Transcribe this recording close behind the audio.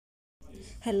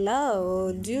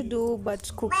Hello, do you do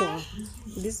batch cooking?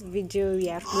 This video we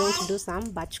are going to do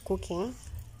some batch cooking.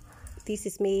 This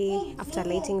is me after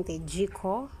lighting the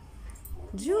jiko.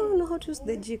 Do you know how to use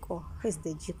the jiko? What is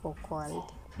the jiko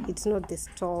called? It's not the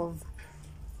stove.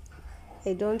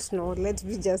 I don't know. Let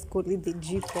me just call it the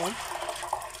jiko.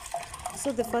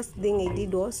 So the first thing I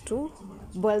did was to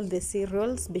boil the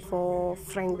cereals before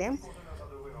frying them.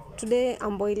 Today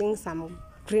I'm boiling some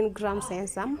green grams and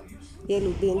some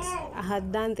yellow beans. I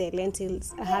had done the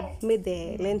lentils. I had made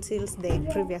the lentils the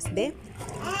previous day,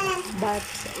 but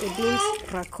I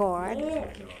didn't record.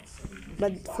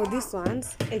 But for these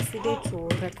ones, I decided to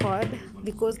record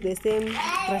because the same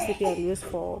recipe I use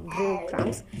for green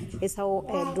grams is how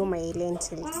I do my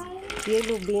lentils.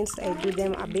 Yellow beans, I do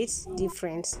them a bit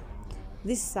different.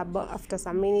 This is about after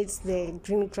some minutes the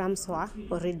green grams were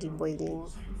already boiling.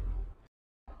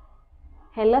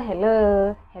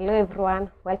 Hello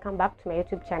everyone, welcome back to my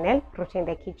YouTube channel, Roots in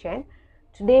the Kitchen.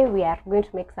 Today we are going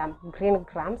to make some green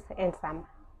grams and some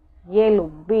yellow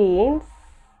beans.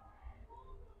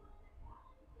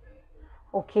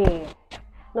 Okay,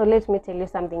 now let me tell you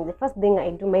something. The first thing I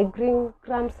do, my green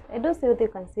grams, I don't see whether you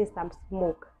can see some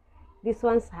smoke. These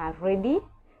ones are ready.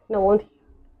 Now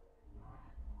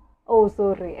oh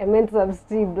sorry, I meant some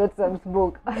steam, not some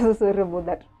smoke. I'm so sorry about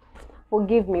that.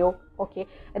 Forgive me. Okay,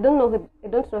 I don't know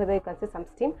whether you can see some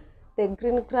steam. The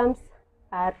green grams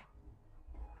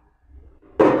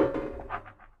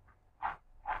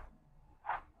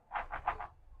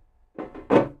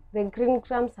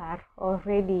are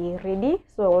already ready,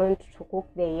 so I want to cook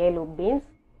the yellow beans.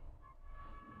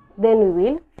 Then we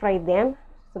will fry them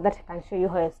so that I can show you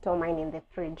how I store mine in the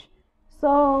fridge.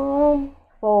 So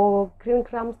for green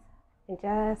grams, I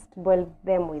just boil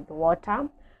them with water.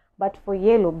 But for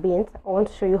yellow beans, I want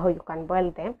to show you how you can boil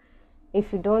them.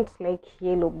 If you don't like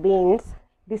yellow beans,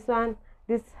 this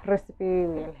recipe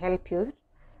will help you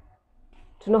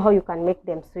to know how you can make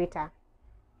them sweeter.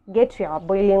 Get your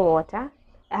boiling water.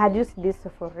 I had used this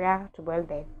sufuria to boil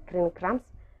the green grams,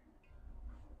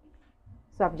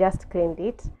 so I've just cleaned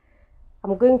it.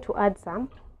 I'm going to add some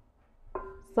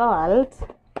salt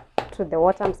to the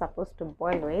water I'm supposed to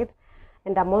boil with,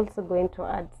 and I'm also going to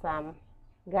add some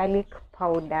garlic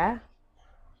powder.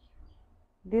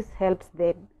 This helps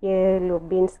the yellow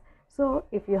beans. So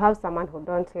if you have someone who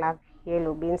don't love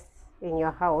yellow beans in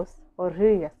your house, or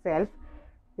you yourself,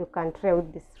 you can try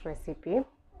with this recipe.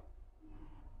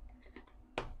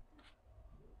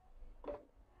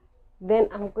 Then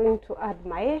I'm going to add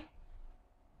my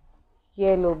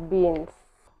yellow beans.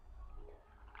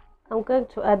 I'm going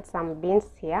to add some beans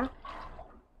here.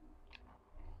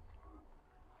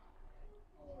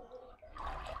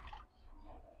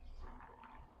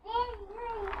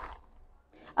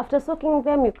 After soaking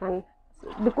them, you can,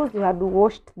 because you had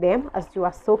washed them as you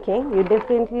are soaking, you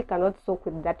definitely cannot soak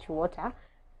with that water.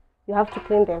 You have to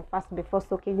clean them first before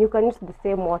soaking. You can use the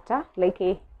same water like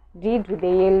I did with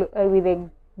the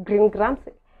green grams.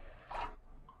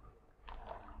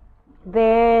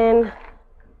 Then,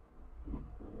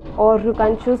 or you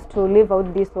can choose to leave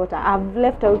out this water. I've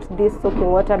left out this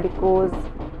soaking water because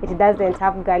it doesn't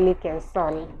have garlic and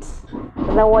salt.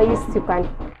 Otherwise, you can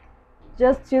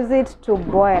just use it to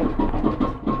boil.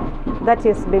 That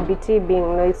is baby T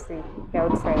being noisy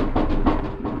outside.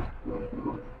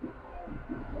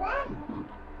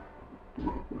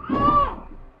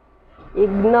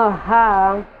 Ignore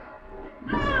her.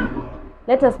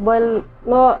 Let us boil.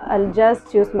 No, I'll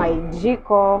just use my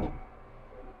jiko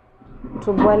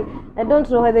to boil. I don't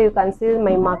know whether you can see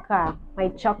my makaa, my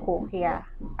charcoal here.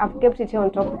 I've kept it here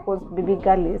on top because baby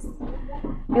girl is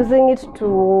using it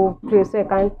to play,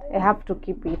 so I have to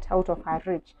keep it out of her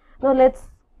reach. Now let's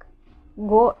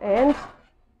go and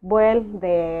boil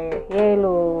the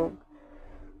yellow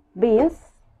beans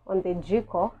on the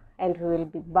jiko, and we will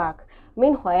be back.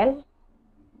 Meanwhile,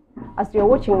 as you're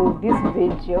watching this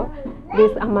video,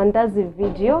 there's a mandazi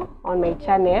video on my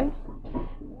channel.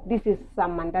 This is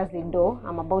some mandazi dough.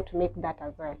 I'm about to make that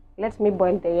as well. Let me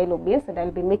boil the yellow beans, and I'll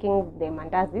be making the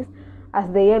mandazis as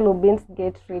the yellow beans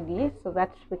get ready so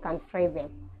that we can fry them.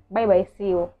 Bye bye, see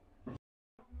you.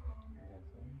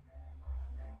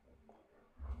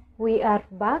 We are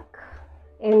back,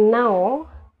 and now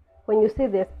when you see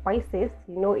the spices,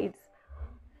 you know it's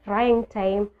frying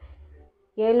time.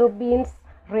 Yellow beans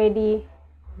ready,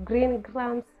 green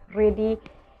grams ready.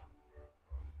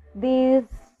 This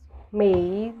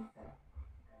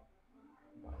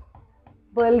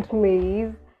boiled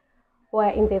maize were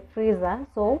in the freezer,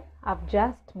 so I've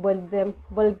just boiled them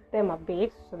a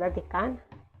bit so that they can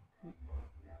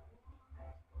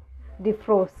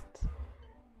defrost.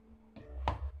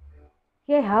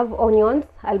 Here I have onions.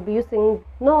 I'll be using,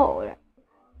 no,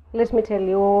 let me tell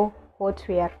you what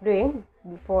we are doing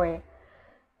before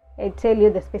I tell you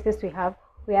the spices we have.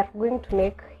 We are going to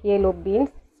make yellow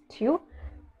beans stew,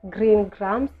 green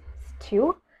grams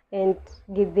stew, and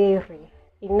githeri.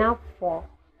 Enough for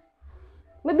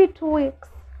maybe 2 weeks.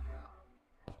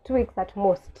 2 weeks at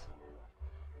most.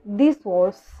 This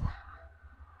was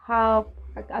half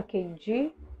a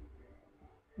kg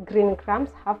green grams,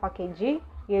 half a kg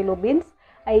yellow beans.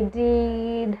 I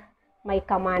did my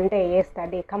kamande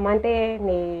yesterday. Kamande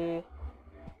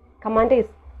is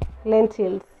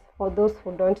lentils, for those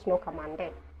who don't know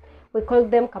kamande. We call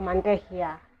them kamande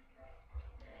here.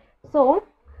 So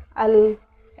I'll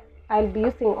be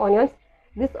using onions.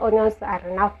 These onions are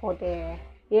enough for the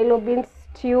yellow beans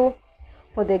stew,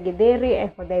 for the githeri,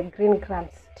 and for the green gram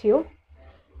stew.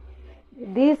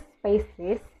 These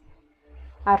spices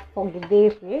are for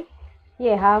githeri.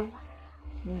 Here I have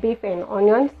beef and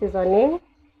onion seasoning,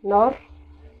 nor.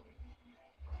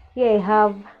 Here I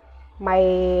have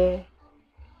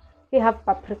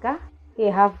paprika. Here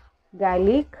I have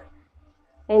garlic,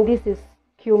 and this is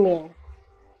cumin.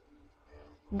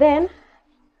 Then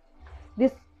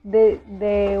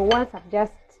the ones I've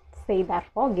just said are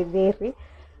for githeri.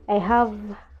 I have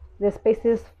the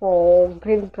spices for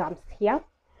green grams here.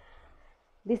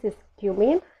 This is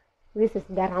cumin, this is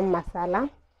garam masala,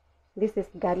 this is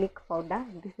garlic powder,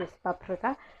 this is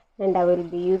paprika, and I will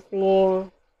be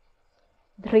using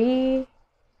 3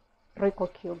 Royco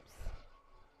cubes.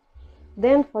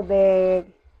 Then for the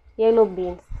yellow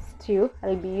beans stew,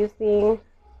 I'll be using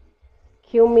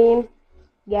cumin,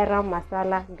 garam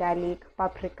masala, garlic,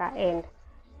 paprika, and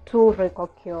 2 Royco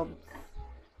cubes.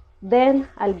 Then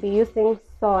I'll be using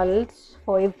salt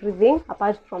for everything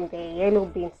apart from the yellow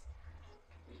beans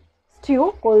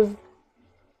stew, because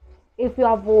if you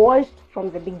have watched from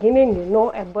the beginning, you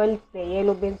know I boiled the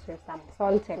yellow beans with some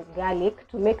salt and garlic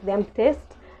to make them taste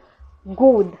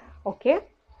good. Okay,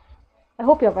 I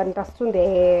hope you have understood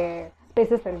the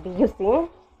spices I'll be using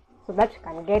so that you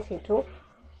can get into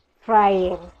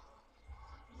frying.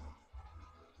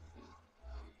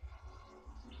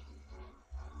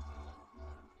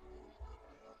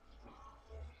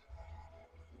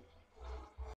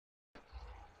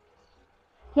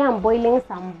 Here I'm boiling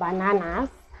some bananas.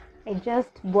 I just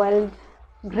boiled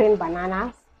green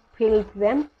bananas, peeled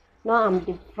them. Now I'm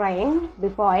deep frying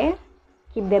before I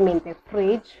keep them in the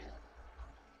fridge.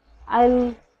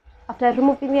 After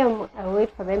removing them, I'll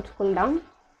wait for them to cool down,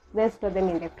 then store them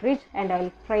in the fridge, and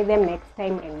I'll fry them next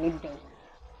time I need them.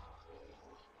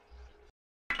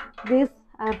 These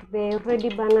are the ready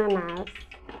bananas.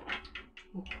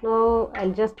 Now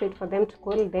I'll just wait for them to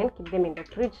cool, then keep them in the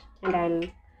fridge,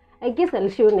 and I guess I'll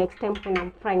show you next time when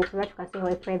I'm frying so that you can see how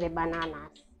I fry the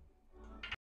bananas.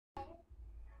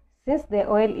 Since the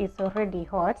oil is already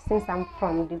hot, since I'm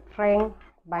from deep frying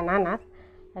bananas,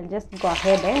 I'll just go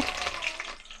ahead and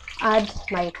add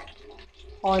my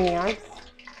onions.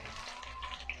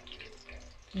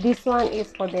 This one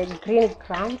is for the green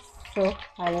grams, so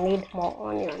I'll need more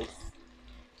onions.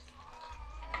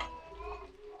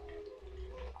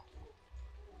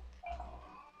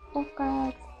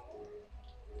 Okay.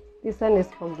 This one is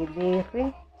for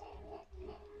githeri.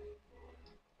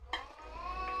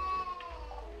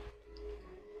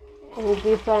 And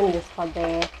this one is for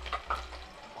the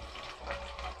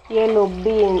yellow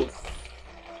beans.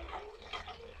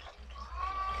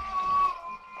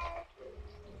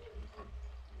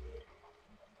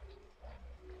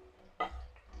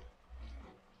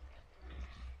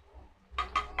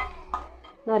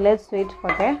 Now let's wait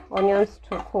for the onions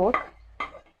to cook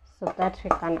so that we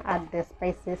can add the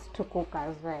spices to cook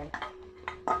as well.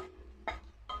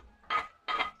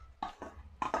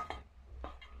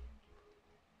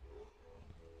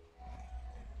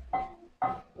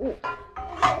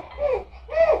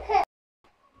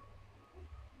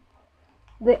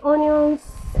 The onions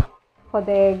for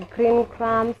the green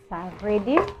grams are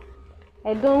ready.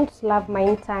 I don't love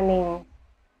mine turning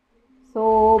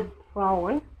so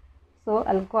brown, so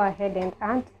I'll go ahead and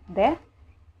add the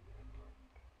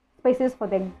spices for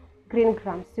the green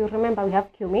grams. You remember we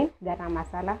have cumin, garam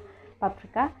masala,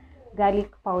 paprika,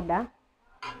 garlic powder.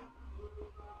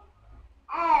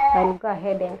 I'll go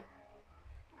ahead and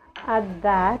add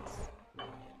that.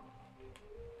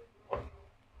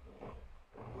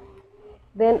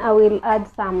 Then I will add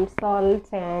some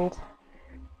salt and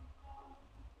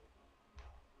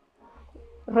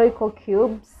Royco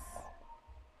cubes.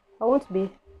 I won't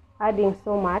be adding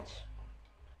so much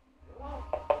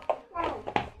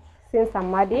since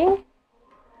I'm adding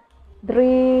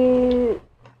 3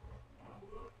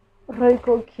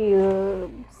 Royco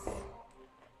cubes.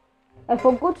 I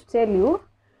forgot to tell you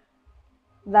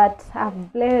that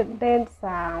I've blended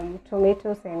some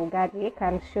tomatoes and garlic.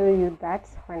 I'll show you that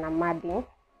when I'm adding.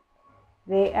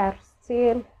 They are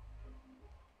still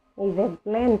in the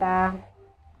blender.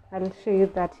 I'll show you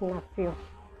that in a few.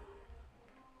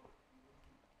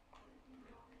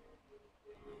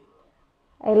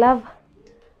 I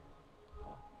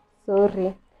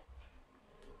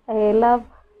love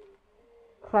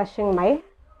crushing my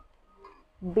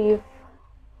beef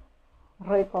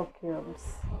Royco cubes.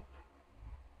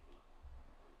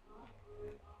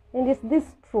 And is this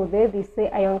true? They say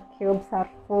iron cubes are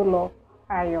full of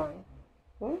iron.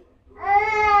 Do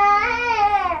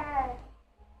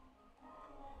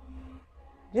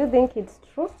you think it's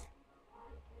true?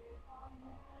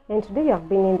 And today you have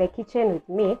been in the kitchen with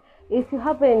me. If you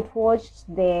haven't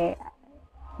watched the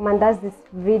mandazi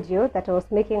video that I was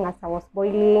making as I was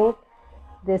boiling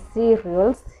the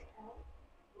cereals,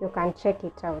 you can check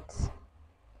it out.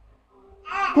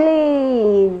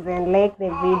 Please, and like the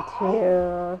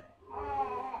video.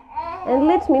 And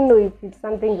let me know if it's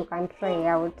something you can try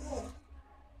out.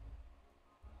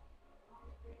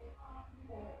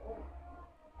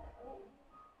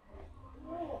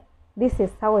 This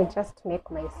is how I just make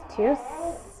my stews,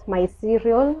 my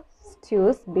cereal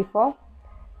stews before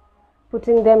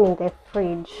putting them in the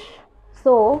fridge.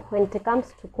 So when it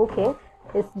comes to cooking,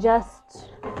 it's just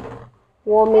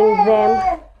warming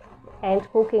them and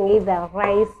cooking either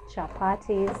rice,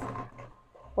 chapatis,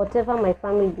 whatever my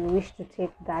family wish to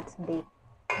take that day.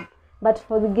 But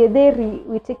for the githeri,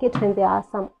 we take it when there are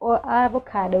some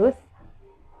avocados.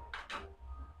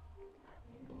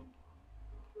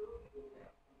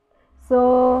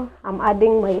 So I'm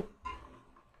adding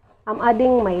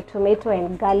my tomato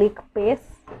and garlic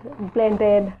paste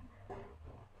blended.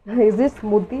 Is this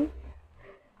smoothie?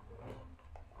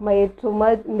 My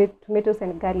tomatoes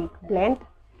and garlic blend.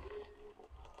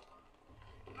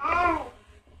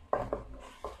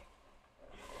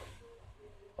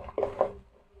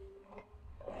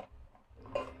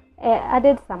 I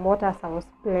added some water as I was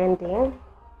blending.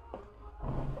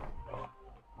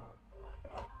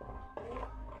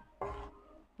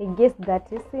 I guess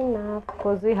that is enough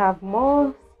because we have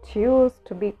more stews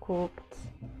to be cooked.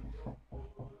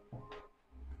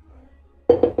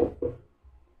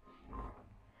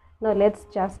 Now let's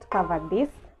just cover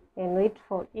this and wait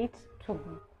for it to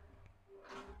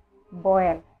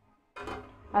boil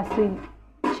as we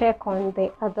check on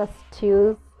the other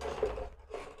stews.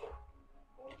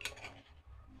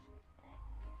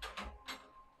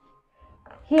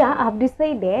 Here I've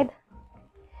decided,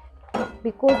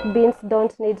 because beans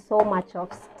don't need so much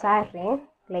of stirring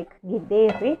like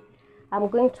githeri, I'm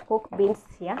going to cook beans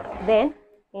here. Then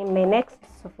in my next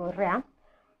sufuria,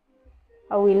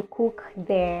 I will cook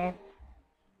the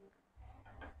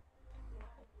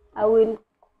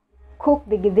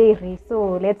githeri.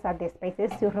 So let's add the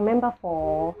spices. You remember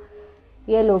for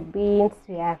yellow beans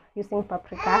we are using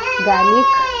paprika, garlic,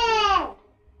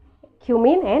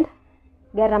 cumin, and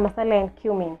garam masala and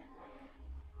cumin.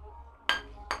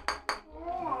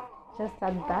 Just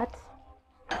add that.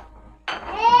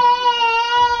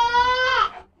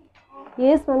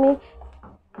 Yes, mommy.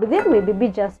 But then my baby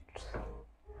just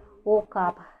woke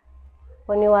up.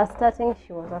 When you were starting,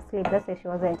 she was asleep. That's why she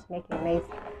wasn't making noise.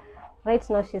 Right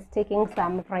now, she's taking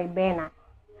some ribena,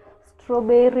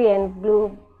 strawberry and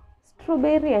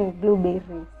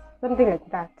blueberries, something like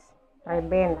that.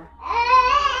 Ribena.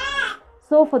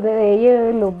 So for the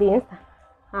yellow beans,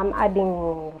 I'm adding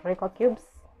Royco cubes.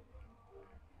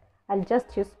 I'll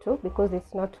just use 2 because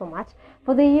it's not too much.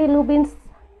 For the yellow beans,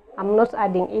 I'm not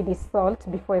adding any salt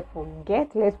before I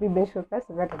forget. Let's be being sure first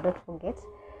so that I don't forget.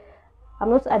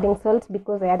 I'm not adding salt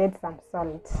because I added some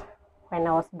salt when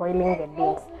I was boiling the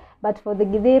beans. But for the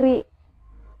githeri,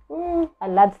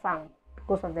 I'll add some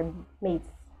because of the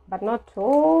maize, but not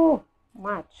too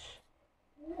much.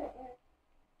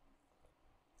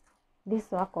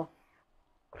 This work of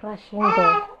crushing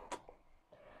the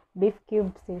beef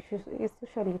cubes is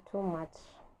usually too much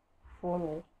for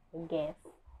me, I guess.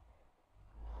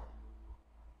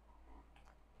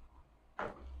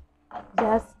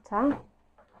 Just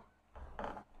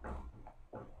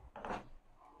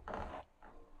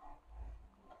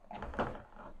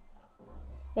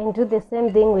and do the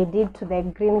same thing we did to the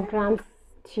green gram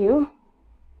stew.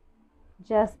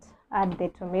 Just add the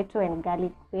tomato and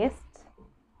garlic paste.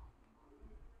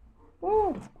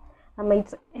 I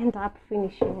might end up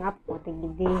finishing up for the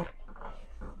githeri.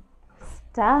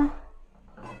 Stir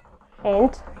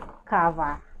and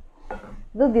cover.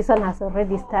 Though this one has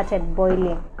already started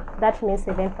boiling, that means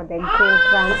even for the green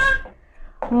grams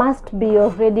must be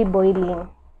already boiling.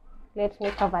 Let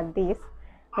me cover this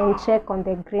and check on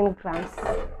the green grams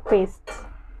paste.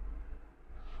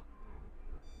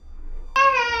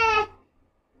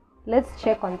 Let's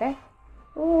check on the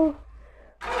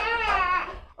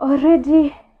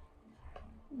already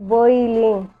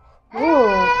boiling.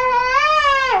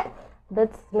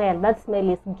 That smell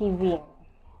is giving.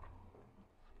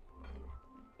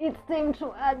 It's time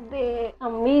to add the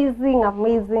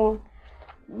amazing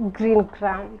green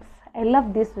grams. I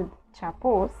love this with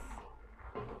chapos.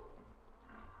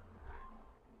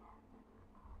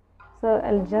 So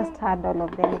I'll just add all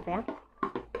of them there.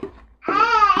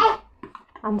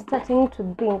 I'm starting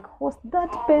to think, was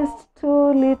that paste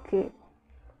too little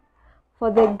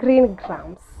for the green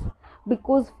grams?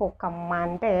 Because for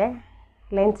kamande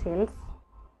lentils,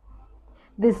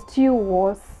 the stew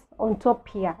was on top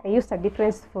here. I used a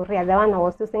different sufuria, the one I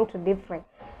was using to deep fry.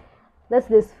 That's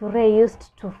the sufuria I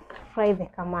used to fry the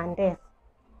kamandes.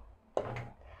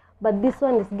 But this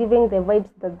one is giving the vibes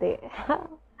that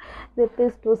the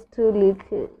paste was too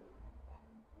little.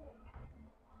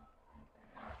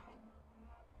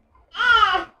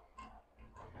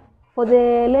 For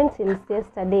the lentils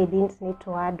yesterday, I didn't need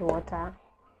to add water.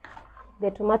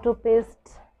 The tomato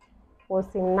paste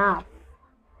was enough.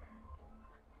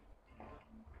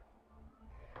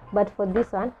 But for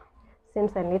this one,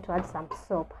 seems I need to add some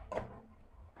soap.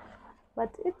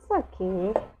 But it's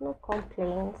okay, no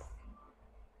complaints.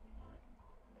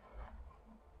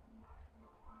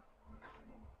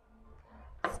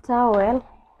 Stir well.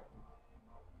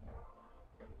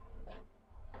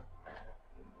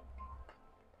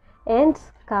 And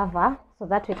cover so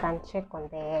that we can check on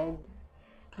the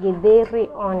githeri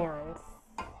onions.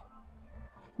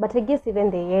 But I guess even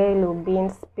the yellow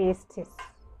beans paste is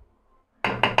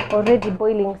already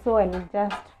boiling, so I'll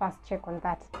just first check on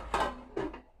that.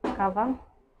 Cover.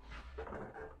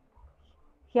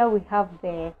 Here we have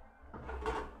the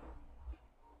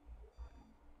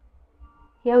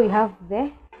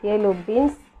yellow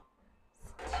beans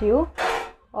stew,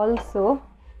 also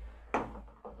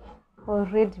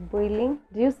already boiling.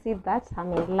 Do you see that?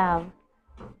 I'm in love.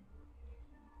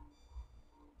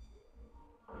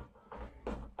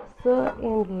 So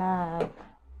in love.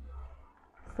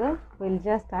 So we'll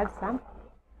just add some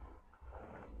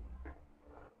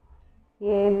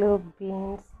yellow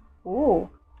beans. Oh,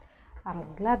 I'm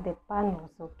glad the pan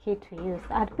was okay to use.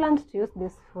 I had planned to use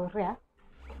this sufuria,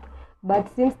 but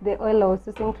since the oil I was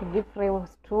using to deep fry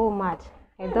was too much,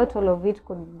 I thought all of it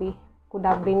could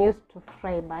have been used to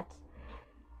fry, but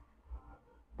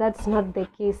that's not the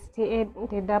case. It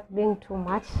ended up being too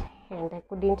much, and I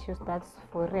couldn't use that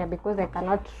sufuria because I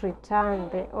cannot return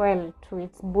the oil to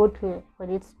its bottle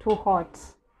when it's too hot.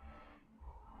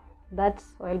 That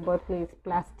oil bottle is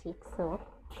plastic, so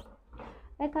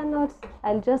I cannot.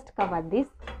 I'll just cover this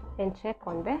and check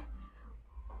on the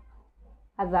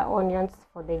other onions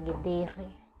for the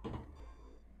githeri.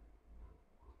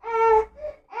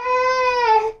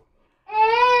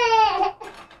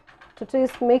 Toto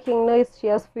is making noise. She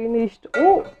has finished.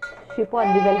 Oh, she poured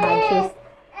even her juice.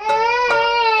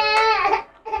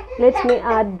 Let me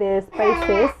add the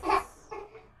spices.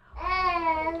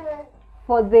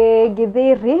 For the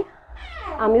githeri,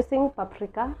 I'm using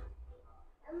paprika,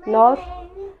 nor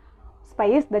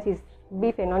spice, that is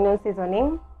beef and onion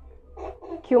seasoning,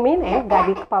 cumin and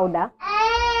garlic powder.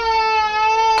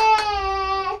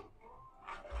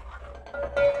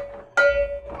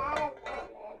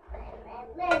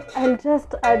 I'll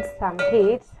just add some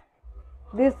heat.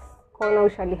 This corner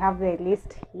usually have the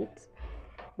least heat.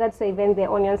 That's why even the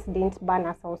onions didn't burn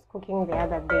as I was cooking the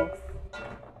other things.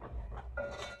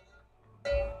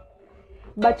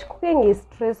 But cooking is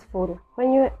stressful.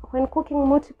 When cooking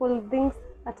multiple things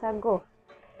at a go,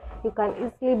 you can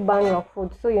easily burn your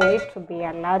food. So you need to be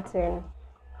alert and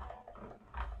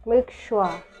make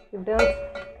sure you don't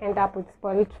end up with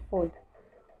spoiled food.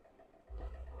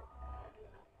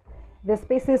 The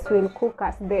spices will cook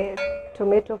as the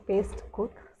tomato paste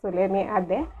cook. So let me add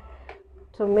the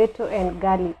tomato and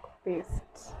garlic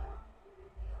paste.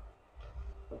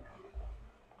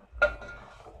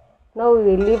 Now we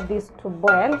will leave this to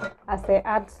boil as I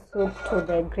add soup to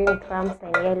the green grams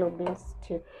and yellow beans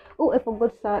stew. Oh, I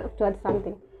forgot to add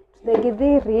something. To the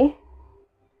githeri,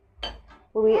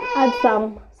 we add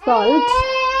some salt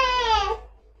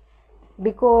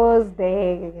because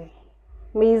the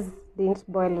maize didn't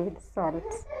boil with salt.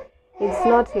 It's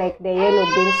not like the yellow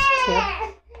beans stew.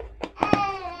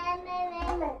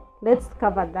 Let's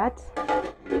cover that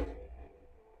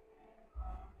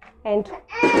and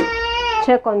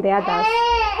check on the others.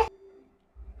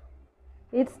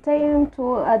 It's time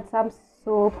to add some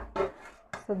soup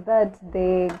so that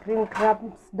the green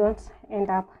grams don't end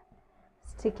up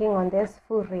sticking on this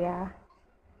furrier,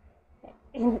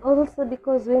 and also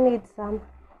because we need some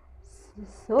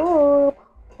soap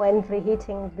when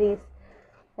reheating this.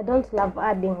 I don't love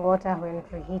adding water when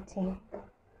reheating,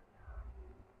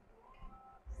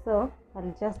 so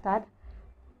I'll just add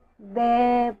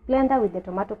the blender with the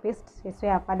tomato paste. Is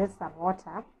where I've added some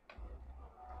water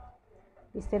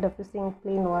instead of using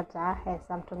plain water, and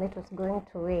some tomatoes going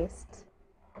to waste.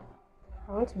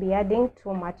 I won't be adding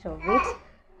too much of it.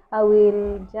 I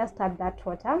will just add that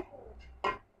water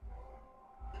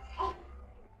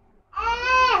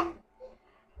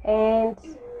and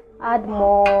add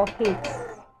more heat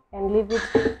and leave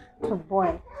it to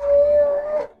boil.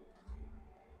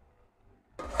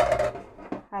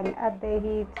 I'll add the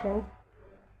heat and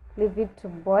leave it to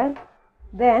boil.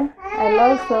 Then I'll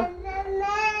also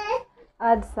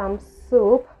add some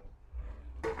soup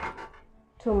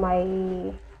to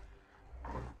my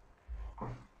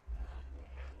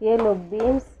yellow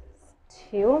beans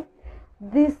stew.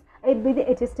 This I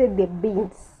tasted the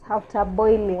beans after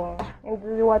boiling and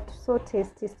they were so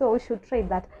tasty, so we should try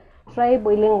that. Try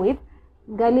boiling with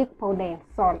garlic powder and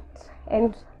salt,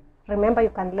 and remember, you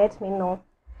can let me know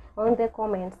on the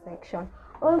comment section.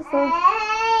 Also,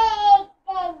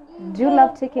 do you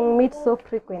love taking meat so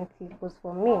frequently? Because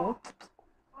for me,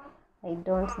 I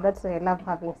don't. That's why I love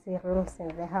having cereals in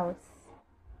the house.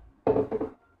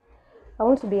 I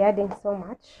won't be adding so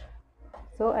much,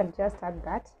 so I'll just add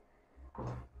that.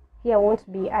 Here I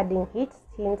won't be adding heat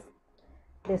since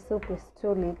the soup is too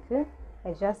little.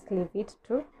 I just leave it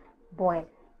to boil.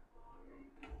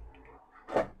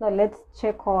 Now let's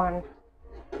check on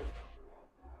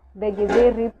the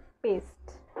githeri paste,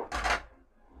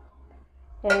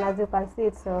 and as you can see,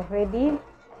 it's already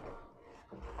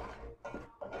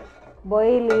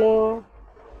boiling,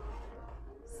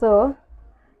 so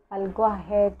I'll go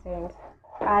ahead and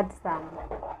add some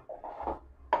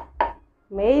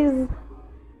maize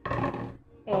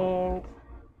and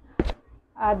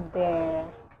add the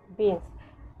beans.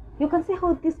 You can see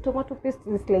how this tomato paste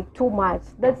is like too much.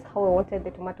 That's how I wanted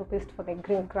the tomato paste for the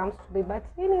green grams to be, but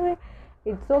anyway,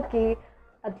 it's okay.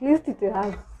 At least it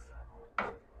has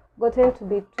gotten to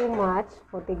be too much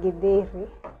for the githeri.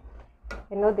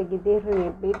 I know the githeri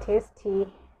will be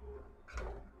tasty.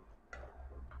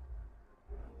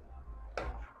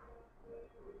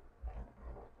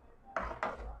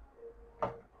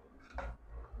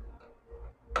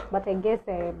 But I guess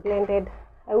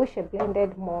I wish I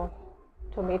blended more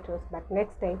tomatoes, but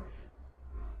next time.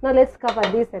 Now let's cover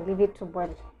this and leave it to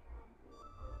boil.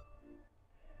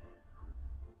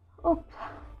 Oh,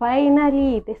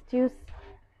 finally the stews,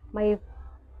 my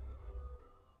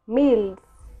meals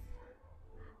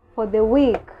for the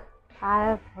week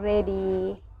are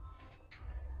ready.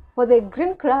 For the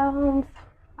green crumbs,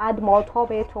 add more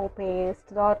tomato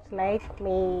paste, not like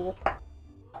me.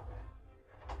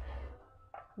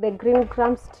 The green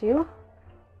crumbs stew,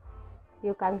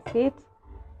 you can see it.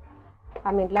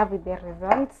 I'm in love with the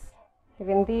results,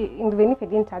 even if I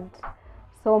didn't add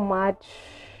so much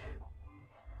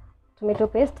tomato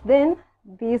paste. Then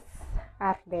these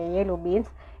are the yellow beans.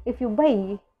 If you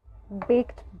buy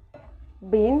baked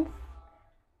beans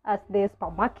at the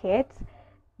supermarket,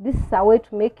 this is a way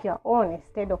to make your own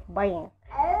instead of buying.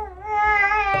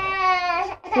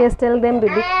 Yes, tell them,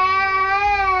 baby.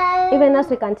 Even as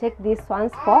we can take these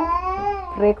ones for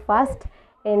breakfast.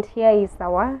 And here is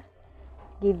our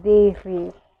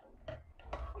githeri,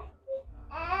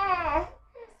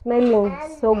 smelling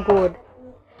so good.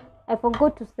 I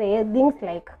forgot to say things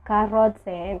like carrots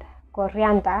and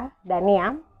coriander,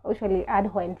 dhania, usually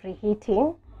add when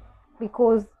reheating,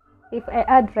 because if I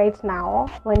add right now,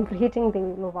 when reheating they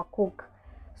will overcook.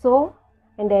 So,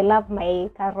 and I love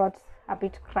my carrots a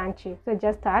bit crunchy, so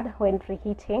just add when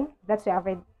reheating. That's why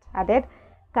I've added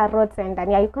carrots and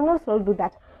dhania. You can also do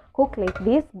that, cook like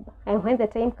this, and when the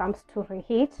time comes to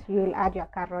reheat, you will add your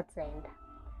carrots and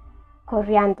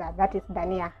coriander, that is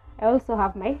dhania. I also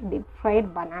have my deep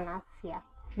fried bananas here.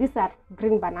 These are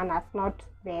green bananas, not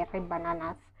the red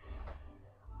bananas.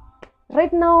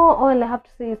 Right now, all I have to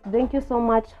say is thank you so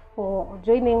much for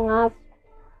joining us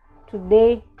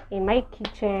today in my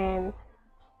kitchen.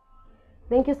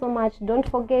 Thank you so much. Don't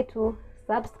forget to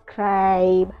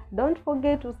subscribe.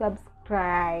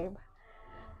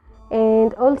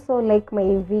 And also like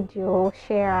my video,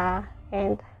 share,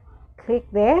 and click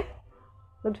the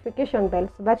notification bell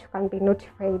so that you can be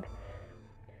notified.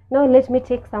 Now let me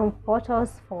take some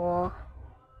photos for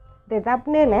the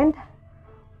thumbnail and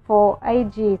for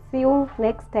IG. See you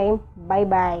next time. Bye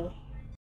bye.